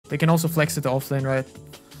They can also flex it offlane, right?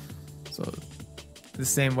 So the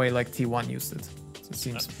same way like T1 used it. So it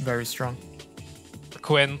seems very strong.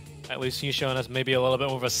 Quinn, at least he's showing us maybe a little bit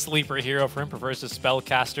more of a sleeper hero for him. Prefers his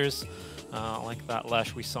spellcasters. Like that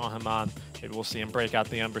Lesh we saw him on. Maybe we'll see him break out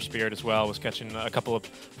the Ember Spirit as well. Was catching a couple of,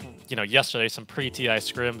 yesterday some pre-TI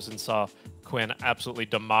scrims and saw Quinn absolutely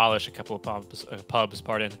demolish a couple of pubs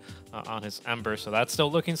on his Ember. So that's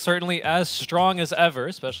still looking certainly as strong as ever,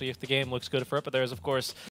 especially if the game looks good for it. But there's, of course,